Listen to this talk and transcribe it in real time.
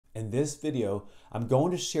In this video, I'm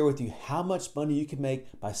going to share with you how much money you can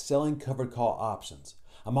make by selling covered call options.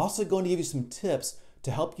 I'm also going to give you some tips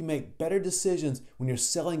to help you make better decisions when you're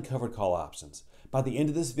selling covered call options. By the end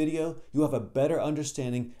of this video, you'll have a better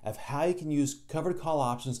understanding of how you can use covered call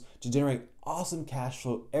options to generate awesome cash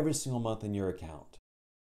flow every single month in your account.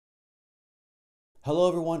 Hello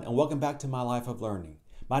everyone, and welcome back to My Life of Learning.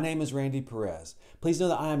 My name is Randy Perez. Please know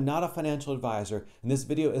that I am not a financial advisor, and this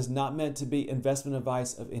video is not meant to be investment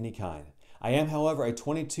advice of any kind. I am, however, a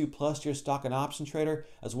 22+ year stock and option trader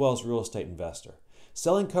as well as real estate investor.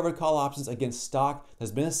 Selling covered call options against stock that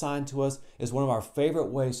has been assigned to us is one of our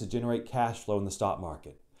favorite ways to generate cash flow in the stock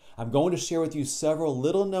market. I'm going to share with you several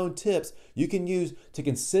little known tips you can use to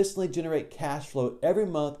consistently generate cash flow every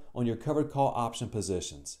month on your covered call option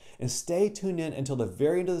positions. And stay tuned in until the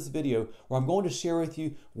very end of this video, where I'm going to share with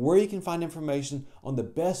you where you can find information on the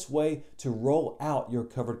best way to roll out your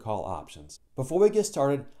covered call options. Before we get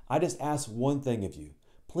started, I just ask one thing of you.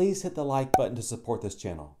 Please hit the like button to support this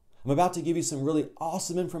channel. I'm about to give you some really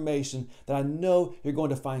awesome information that I know you're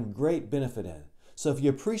going to find great benefit in. So if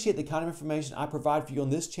you appreciate the kind of information I provide for you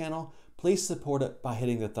on this channel, please support it by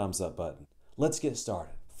hitting the thumbs up button. Let's get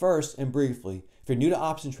started. First and briefly, if you're new to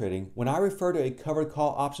option trading, when I refer to a covered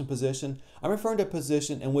call option position, I'm referring to a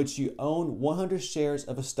position in which you own 100 shares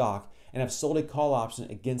of a stock and have sold a call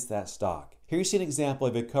option against that stock. Here you see an example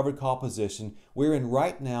of a covered call position we're in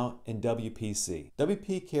right now in WPC.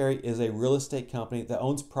 WP Carey is a real estate company that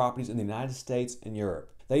owns properties in the United States and Europe.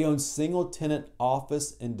 They own single-tenant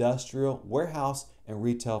office, industrial, warehouse, and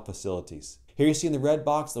retail facilities. Here you see in the red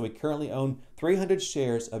box that we currently own 300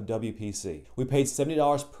 shares of WPC. We paid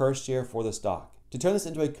 $70 per share for the stock. To turn this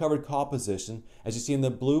into a covered call position, as you see in the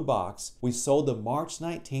blue box, we sold the March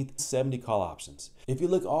 19th 70 call options. If you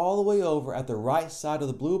look all the way over at the right side of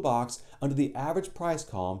the blue box under the average price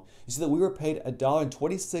column, you see that we were paid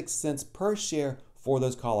 $1.26 per share for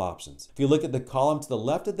those call options. If you look at the column to the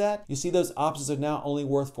left of that, you see those options are now only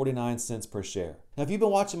worth 49 cents per share. Now, if you've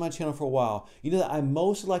been watching my channel for a while, you know that I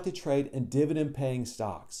mostly like to trade in dividend paying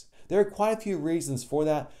stocks. There are quite a few reasons for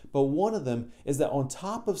that, but one of them is that on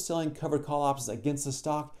top of selling covered call options against the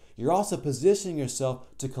stock, you're also positioning yourself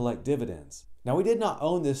to collect dividends. Now, we did not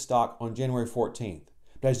own this stock on January 14th.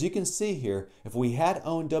 But as you can see here, if we had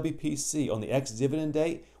owned WPC on the ex-dividend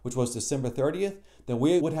date, which was December 30th, then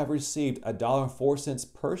we would have received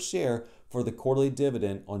 $1.04 per share for the quarterly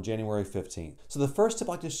dividend on January 15th. So the first tip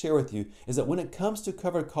I'd like to share with you is that when it comes to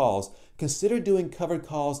covered calls, consider doing covered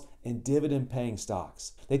calls in dividend-paying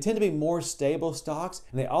stocks. They tend to be more stable stocks,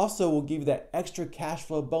 and they also will give you that extra cash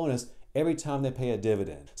flow bonus every time they pay a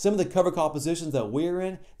dividend. Some of the covered call positions that we're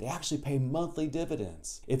in, they actually pay monthly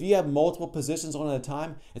dividends. If you have multiple positions on at a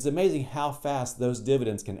time, it's amazing how fast those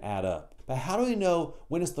dividends can add up. But how do we know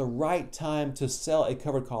when it's the right time to sell a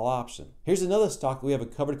covered call option? Here's another stock that we have a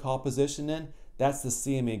covered call position in. That's the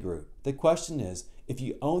CME Group. The question is, if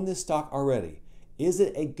you own this stock already, is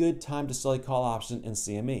it a good time to sell a call option in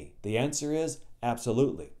CME? The answer is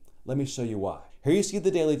absolutely. Let me show you why. Here you see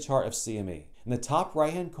the daily chart of CME. In the top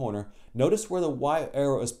right-hand corner, notice where the white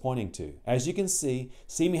arrow is pointing to. As you can see,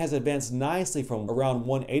 CME has advanced nicely from around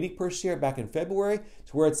 180 per share back in February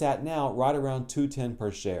to where it's at now, right around 210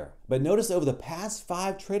 per share. But notice over the past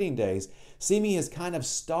 5 trading days, CME has kind of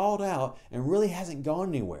stalled out and really hasn't gone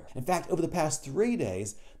anywhere. In fact, over the past 3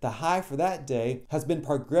 days, the high for that day has been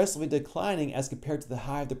progressively declining as compared to the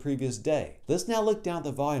high of the previous day. Let's now look down at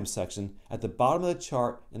the volume section at the bottom of the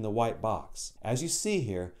chart in the white box. As you see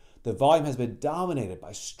here, the volume has been dominated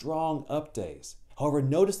by strong up days. However,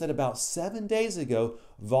 notice that about 7 days ago,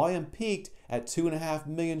 volume peaked at 2.5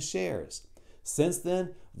 million shares. Since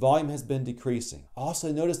then, volume has been decreasing.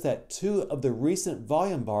 Also notice that 2 of the recent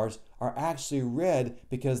volume bars are actually red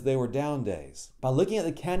because they were down days. By looking at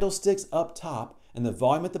the candlesticks up top and the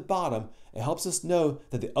volume at the bottom, it helps us know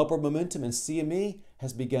that the upward momentum in CME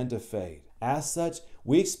has begun to fade. As such,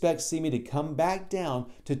 we expect CME to come back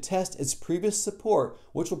down to test its previous support,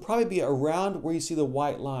 which will probably be around where you see the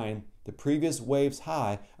white line, the previous wave's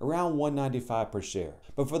high, around 195 per share.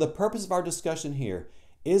 But for the purpose of our discussion here,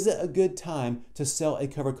 is it a good time to sell a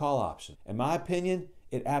covered call option? In my opinion,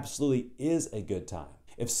 it absolutely is a good time.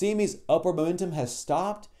 If CME's upward momentum has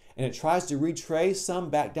stopped and it tries to retrace some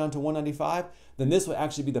back down to 195, then this would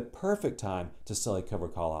actually be the perfect time to sell a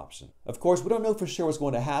covered call option. Of course, we don't know for sure what's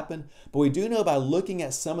going to happen, but we do know by looking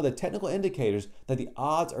at some of the technical indicators that the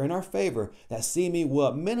odds are in our favor that CME will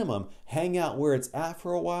at minimum hang out where it's at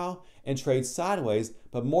for a while and trade sideways,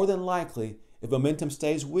 but more than likely, if momentum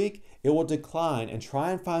stays weak, it will decline and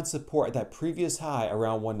try and find support at that previous high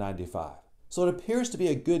around 195. So it appears to be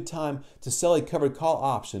a good time to sell a covered call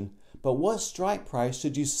option, But what strike price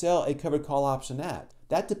should you sell a covered call option at?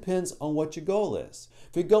 That depends on what your goal is.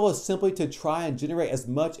 If your goal is simply to try and generate as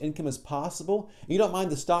much income as possible, and you don't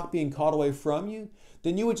mind the stock being called away from you,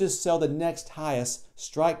 then you would just sell the next highest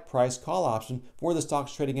strike price call option for where the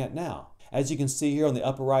stock's trading at now. As you can see here on the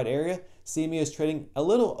upper right area, CME is trading a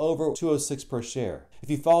little over 206 per share. If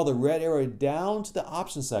you follow the red arrow down to the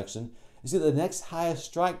option section, you see that the next highest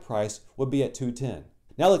strike price would be at 210.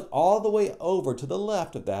 Now look all the way over to the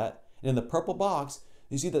left of that, and in the purple box,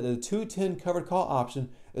 you see that the 210 covered call option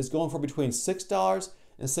is going for between $6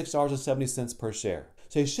 and $6.70 per share.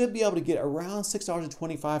 So you should be able to get around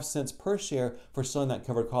 $6.25 per share for selling that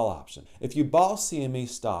covered call option. If you bought CME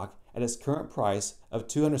stock at its current price of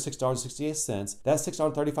 $206.68, that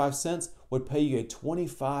 $6.35 would pay you a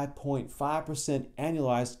 25.5%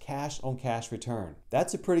 annualized cash-on-cash return.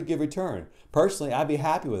 That's a pretty good return. Personally, I'd be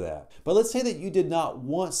happy with that. But let's say that you did not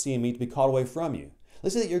want CME to be called away from you.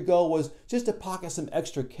 Let's say that your goal was just to pocket some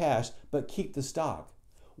extra cash but keep the stock.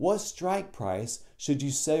 What strike price should you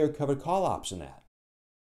sell your covered call option at?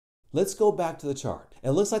 Let's go back to the chart.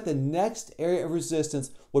 It looks like the next area of resistance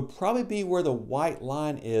would probably be where the white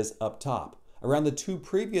line is up top, around the two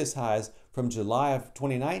previous highs from July of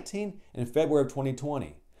 2019 and February of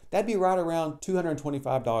 2020. That'd be right around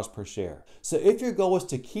 $225 per share. So if your goal was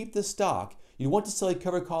to keep the stock, you want to sell a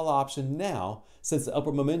covered call option now since the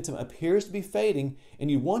upward momentum appears to be fading, and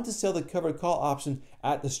you want to sell the covered call option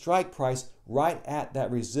at the strike price right at that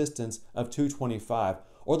resistance of $225,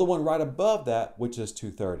 or the one right above that, which is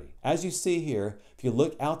 $230. As you see here, if you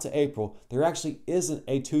look out to April, there actually isn't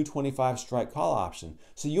a $225 strike call option,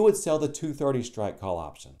 so you would sell the $230 strike call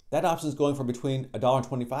option. That option is going for between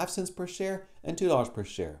 $1.25 per share and $2 per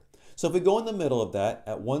share. So if we go in the middle of that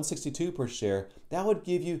at $162 per share, that would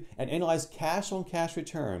give you an annualized cash-on-cash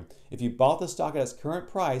return if you bought the stock at its current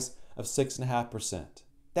price of 6.5%.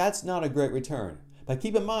 That's not a great return. But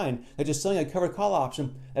keep in mind that you're selling a covered call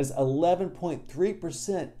option that is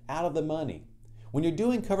 11.3% out of the money. When you're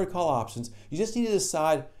doing covered call options, you just need to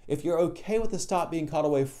decide if you're okay with the stock being called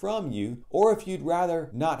away from you, or if you'd rather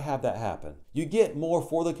not have that happen. You get more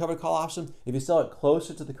for the covered call option if you sell it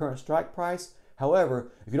closer to the current strike price.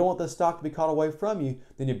 However, if you don't want the stock to be called away from you,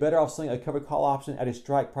 then you're better off selling a covered call option at a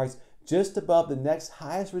strike price just above the next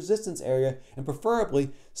highest resistance area, and preferably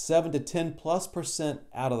 7 to 10+%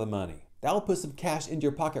 out of the money. That will put some cash into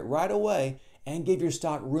your pocket right away and give your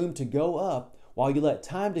stock room to go up while you let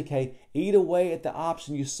time decay eat away at the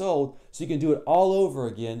option you sold, so you can do it all over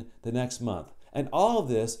again the next month. And all of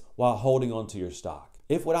this while holding on to your stock.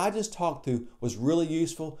 If what I just talked through was really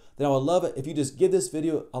useful, then I would love it if you just give this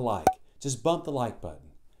video a like. Just bump the like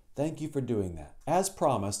button. Thank you for doing that. As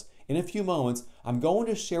promised, in a few moments, I'm going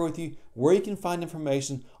to share with you where you can find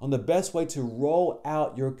information on the best way to roll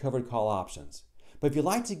out your covered call options. But if you'd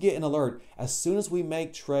like to get an alert as soon as we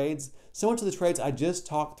make trades, similar to the trades I just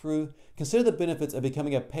talked through, consider the benefits of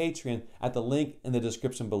becoming a patron at the link in the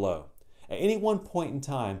description below. At any one point in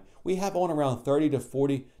time, we have on around 30 to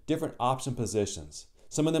 40 different option positions.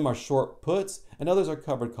 Some of them are short puts and others are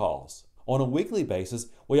covered calls. On a weekly basis,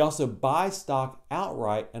 we also buy stock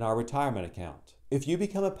outright in our retirement account. If you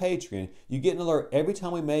become a patron, you get an alert every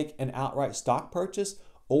time we make an outright stock purchase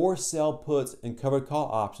or sell puts and covered call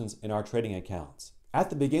options in our trading accounts. At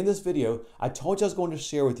the beginning of this video, I told you I was going to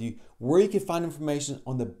share with you where you can find information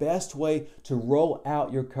on the best way to roll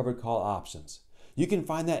out your covered call options. You can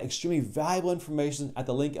find that extremely valuable information at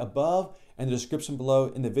the link above and the description below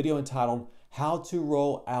in the video entitled How to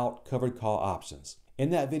Roll Out Covered Call Options. In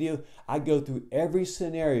that video, I go through every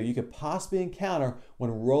scenario you could possibly encounter when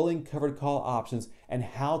rolling covered call options and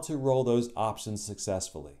how to roll those options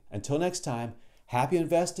successfully. Until next time, happy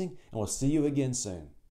investing, and we'll see you again soon.